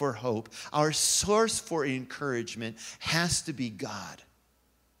source for hope, our source for encouragement has to be God.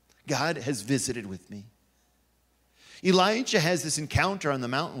 God has visited with me. Elijah has this encounter on the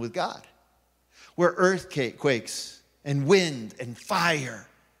mountain with God, where earthquakes and wind and fire,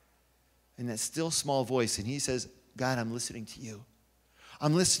 and that still small voice, and he says, God, I'm listening to you.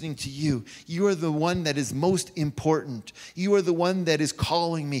 I'm listening to you. You are the one that is most important. You are the one that is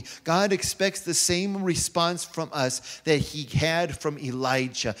calling me. God expects the same response from us that he had from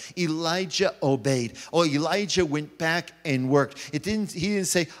Elijah. Elijah obeyed. Oh, Elijah went back and worked. He didn't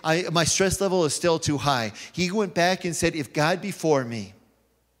say, my stress level is still too high. He went back and said, if God be for me,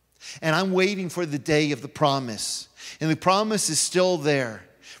 and I'm waiting for the day of the promise, and the promise is still there.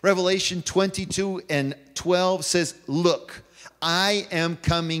 Revelation 22:12 says, look, I am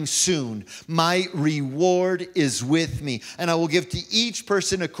coming soon. My reward is with me, and I will give to each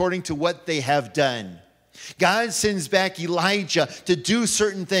person according to what they have done. God sends back Elijah to do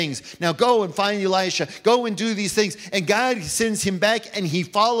certain things. Now go and find Elisha. Go and do these things. And God sends him back, and he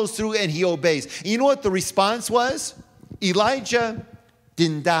follows through, and he obeys. And you know what the response was? Elijah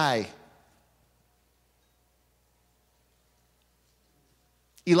didn't die.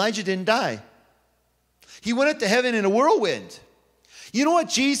 Elijah didn't die. He went up to heaven in a whirlwind. You know what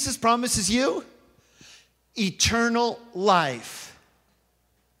Jesus promises you? Eternal life.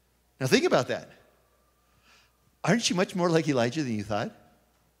 Now think about that. Aren't you much more like Elijah than you thought?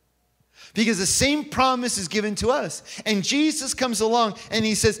 Because the same promise is given to us. And Jesus comes along and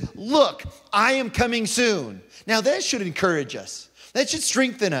he says, look, I am coming soon. Now that should encourage us. That should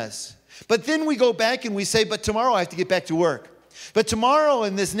strengthen us. But then we go back and we say, but tomorrow I have to get back to work. But tomorrow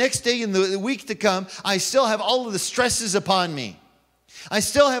and this next day and the week to come, I still have all of the stresses upon me. I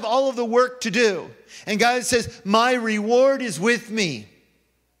still have all of the work to do. And God says, my reward is with me.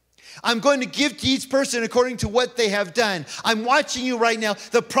 I'm going to give to each person according to what they have done. I'm watching you right now.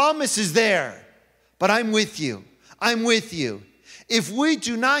 The promise is there, but I'm with you. I'm with you. If we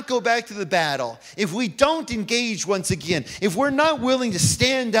do not go back to the battle, if we don't engage once again, if we're not willing to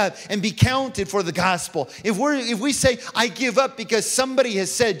stand up and be counted for the gospel, if we say, I give up because somebody has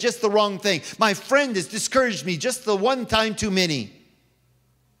said just the wrong thing, my friend has discouraged me just the one time too many,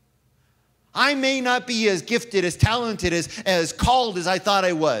 I may not be as gifted, as talented, as called as I thought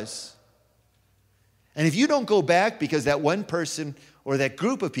I was. And if you don't go back because that one person or that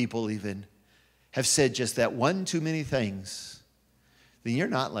group of people even have said just that one too many things, then you're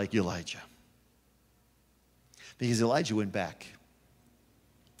not like Elijah. Because Elijah went back.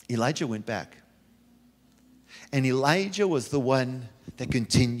 Elijah went back. And Elijah was the one that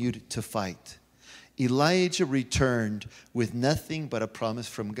continued to fight. Elijah returned with nothing but a promise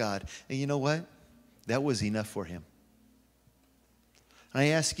from God. And you know what? That was enough for him. I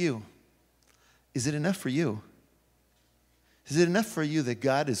ask you, is it enough for you? Is it enough for you that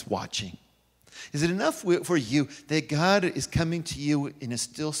God is watching? Is it enough for you that God is coming to you in a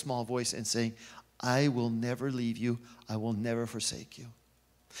still small voice and saying, I will never leave you, I will never forsake you?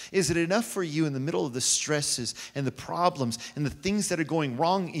 Is it enough for you in the middle of the stresses and the problems and the things that are going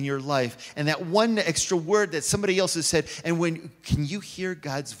wrong in your life and that one extra word that somebody else has said, and can you hear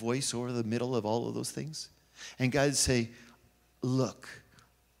God's voice over the middle of all of those things? And God say, look,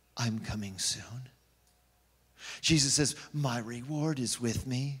 I'm coming soon. Jesus says, my reward is with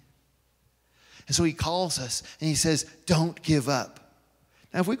me. And so he calls us and he says, don't give up.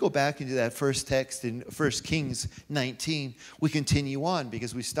 Now, if we go back into that first text in 1 Kings 19, we continue on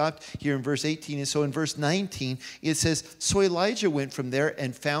because we stopped here in verse 18. And so in verse 19, it says, so Elijah went from there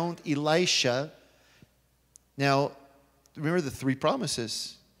and found Elisha. Now, remember the three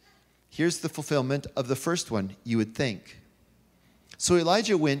promises. Here's the fulfillment of the first one, you would think. So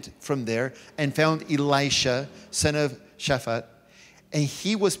Elijah went from there and found Elisha, son of Shaphat, and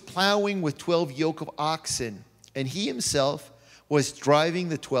he was plowing with 12 yoke of oxen, and he himself was driving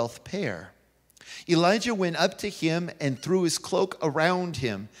the 12th pair. Elijah went up to him and threw his cloak around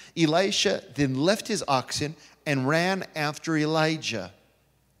him. Elisha then left his oxen and ran after Elijah.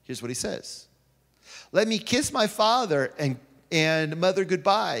 Here's what he says. Let me kiss my father and mother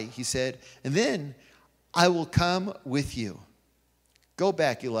goodbye, he said, and then I will come with you. Go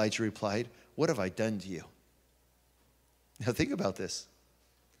back, Elijah replied. What have I done to you? Now think about this.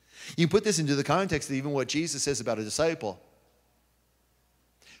 You put this into the context of even what Jesus says about a disciple.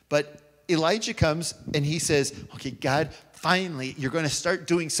 But Elijah comes and he says, okay, God, finally, you're going to start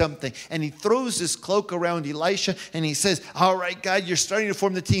doing something. And he throws his cloak around Elisha and he says, all right, God, you're starting to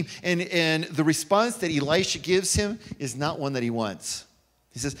form the team. And the response that Elisha gives him is not one that he wants.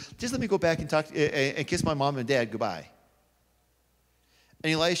 He says, just let me go back and talk and kiss my mom and dad goodbye.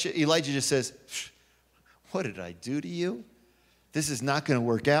 And Elijah just says, what did I do to you? This is not going to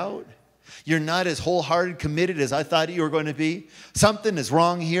work out. You're not as wholehearted, committed as I thought you were going to be. Something is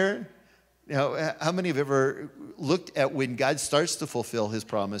wrong here. You know, how many have ever looked at when God starts to fulfill his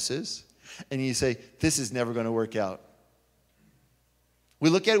promises and you say, this is never going to work out? We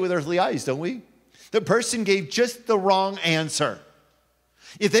look at it with earthly eyes, don't we? The person gave just the wrong answer.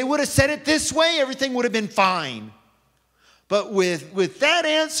 If they would have said it this way, everything would have been fine. But with that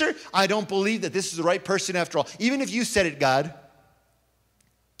answer, I don't believe that this is the right person after all. Even if you said it, God.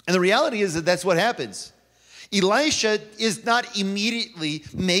 And the reality is that that's what happens. Elisha is not immediately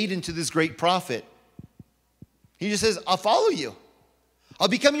made into this great prophet. He just says, I'll follow you. I'll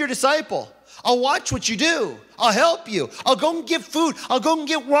become your disciple. I'll watch what you do. I'll help you. I'll go and get food. I'll go and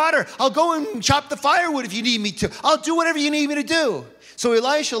get water. I'll go and chop the firewood if you need me to. I'll do whatever you need me to do. So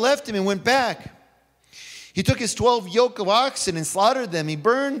Elisha left him and went back. He took his 12 yoke of oxen and slaughtered them. He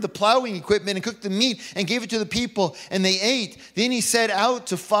burned the plowing equipment and cooked the meat and gave it to the people, and they ate. Then he set out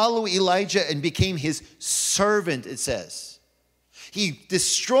to follow Elijah and became his servant, it says. He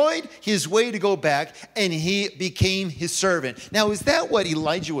destroyed his way to go back, and he became his servant. Now, is that what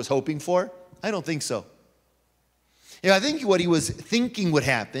Elijah was hoping for? I don't think so. I think what he was thinking would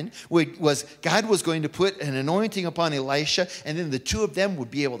happen was God was going to put an anointing upon Elisha, and then the two of them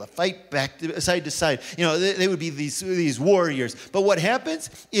would be able to fight back side to side. They would be these warriors. But what happens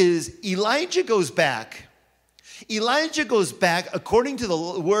is Elijah goes back. Elijah goes back according to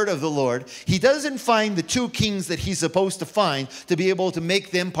the word of the Lord. He doesn't find the two kings that he's supposed to find to be able to make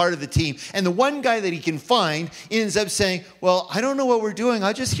them part of the team. And the one guy that he can find ends up saying, well, I don't know what we're doing.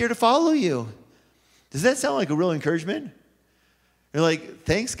 I'm just here to follow you. Does that sound like a real encouragement? You're like,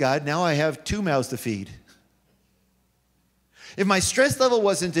 thanks, God. Now I have 2 mouths to feed. If my stress level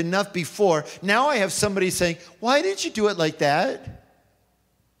wasn't enough before, now I have somebody saying, why did you do it like that?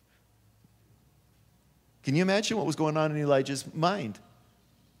 Can you imagine what was going on in Elijah's mind?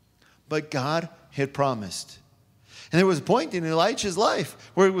 But God had promised. And there was a point in Elijah's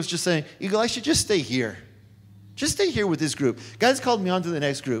life where it was just saying, Elisha, just stay here. Just stay here with this group. God's called me on to the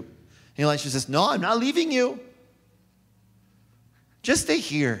next group. And Elisha says, no, I'm not leaving you. Just stay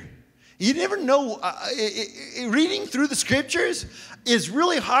here. You never know. Reading through the scriptures is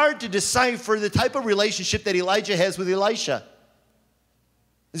really hard to decipher the type of relationship that Elijah has with Elisha.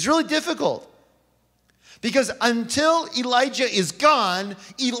 It's really difficult. Because until Elijah is gone,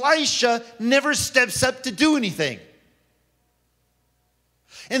 Elisha never steps up to do anything.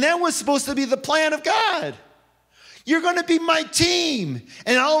 And that was supposed to be the plan of God. You're going to be my team.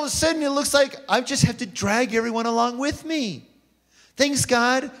 And all of a sudden it looks like I just have to drag everyone along with me. Thanks,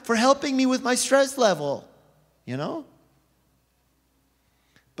 God, for helping me with my stress level. You know?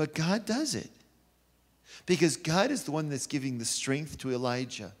 But God does it. Because God is the one that's giving the strength to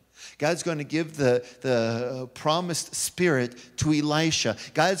Elijah. God's going to give the promised spirit to Elisha.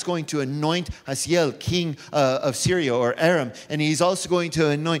 God's going to anoint Hazael, king of Syria or Aram. And he's also going to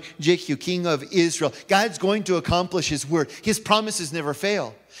anoint Jehu, king of Israel. God's going to accomplish his word. His promises never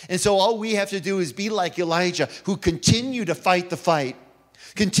fail. And so all we have to do is be like Elijah, who continue to fight the fight.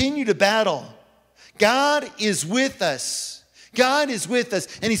 Continue to battle. God is with us. God is with us,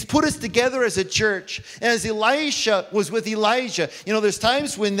 and he's put us together as a church. As Elisha was with Elijah, you know, there's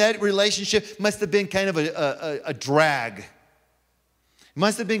times when that relationship must have been kind of a drag. It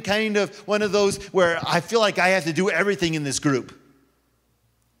must have been kind of one of those where I feel like I have to do everything in this group.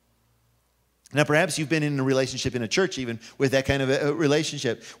 Now, perhaps you've been in a relationship in a church even with that kind of a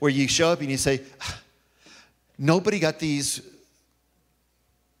relationship where you show up and you say, nobody got these.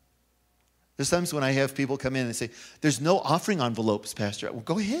 There's times when I have people come in and say, there's no offering envelopes, Pastor. Well,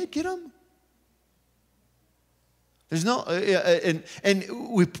 go ahead, get them. There's no, and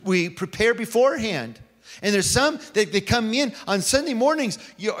we prepare beforehand. And there's some that they come in on Sunday mornings.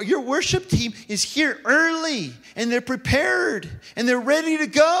 Your worship team is here early, and they're prepared, and they're ready to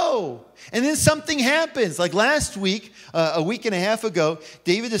go. And then something happens. Like last week, a week and a half ago,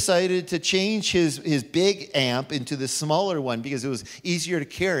 David decided to change his big amp into the smaller one because it was easier to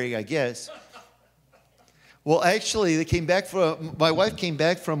carry, I guess. Well, actually, my wife came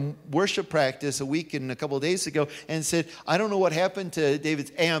back from worship practice a week and a couple of days ago and said, I don't know what happened to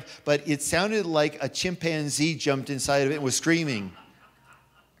David's amp, but it sounded like a chimpanzee jumped inside of it and was screaming.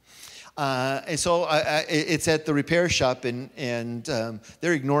 And so it's at the repair shop, and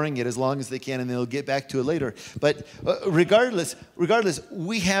they're ignoring it as long as they can, and they'll get back to it later. But regardless,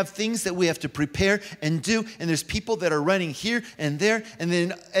 we have things that we have to prepare and do, and there's people that are running here and there,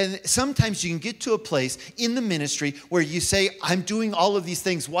 and sometimes you can get to a place in the ministry where you say, I'm doing all of these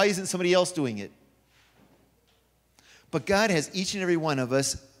things. Why isn't somebody else doing it? But God has each and every one of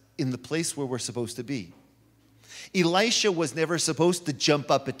us in the place where we're supposed to be. Elisha was never supposed to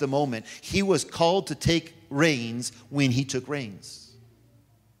jump up at the moment. He was called to take reins when he took reins.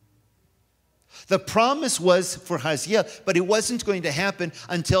 The promise was for Hazael, but it wasn't going to happen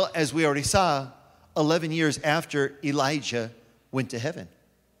until, as we already saw, 11 years after Elijah went to heaven.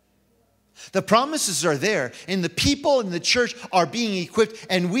 The promises are there, and the people in the church are being equipped,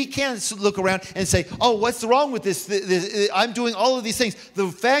 and we can't look around and say, oh, what's wrong with this? I'm doing all of these things. The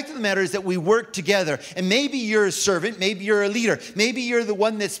fact of the matter is that we work together, and maybe you're a servant, maybe you're a leader, maybe you're the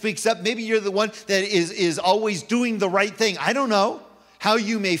one that speaks up, maybe you're the one that is always doing the right thing. I don't know how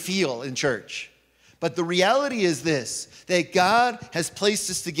you may feel in church, but the reality is this, that God has placed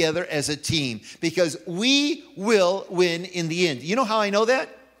us together as a team because we will win in the end. You know how I know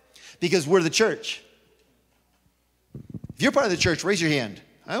that? Because we're the church. If you're part of the church, raise your hand.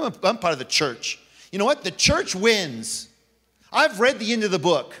 I'm part of the church. You know what? The church wins. I've read the end of the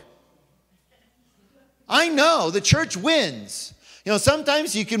book. I know the church wins. You know,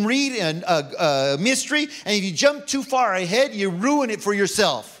 sometimes you can read a mystery, and if you jump too far ahead, you ruin it for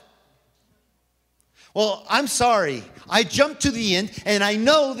yourself. Well, I'm sorry. I jumped to the end, and I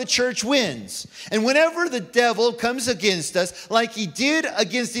know the church wins. And whenever the devil comes against us, like he did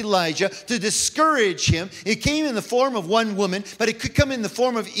against Elijah, to discourage him, it came in the form of one woman, but it could come in the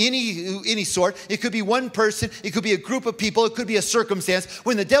form of any sort. It could be one person. It could be a group of people. It could be a circumstance.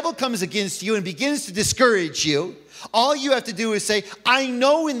 When the devil comes against you and begins to discourage you, all you have to do is say, I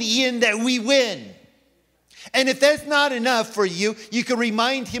know in the end that we win. And if that's not enough for you, you can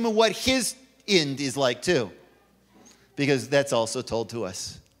remind him of what his end is like too, because that's also told to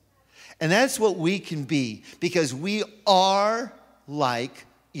us. And that's what we can be, because we are like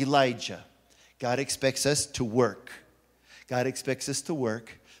Elijah. God expects us to work. God expects us to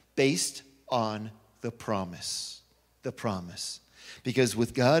work based on the promise. The promise. Because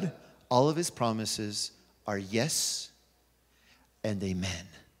with God, all of his promises are yes and amen.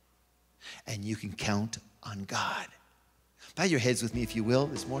 And you can count on God. Bow your heads with me, if you will,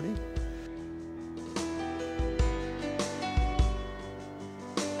 this morning.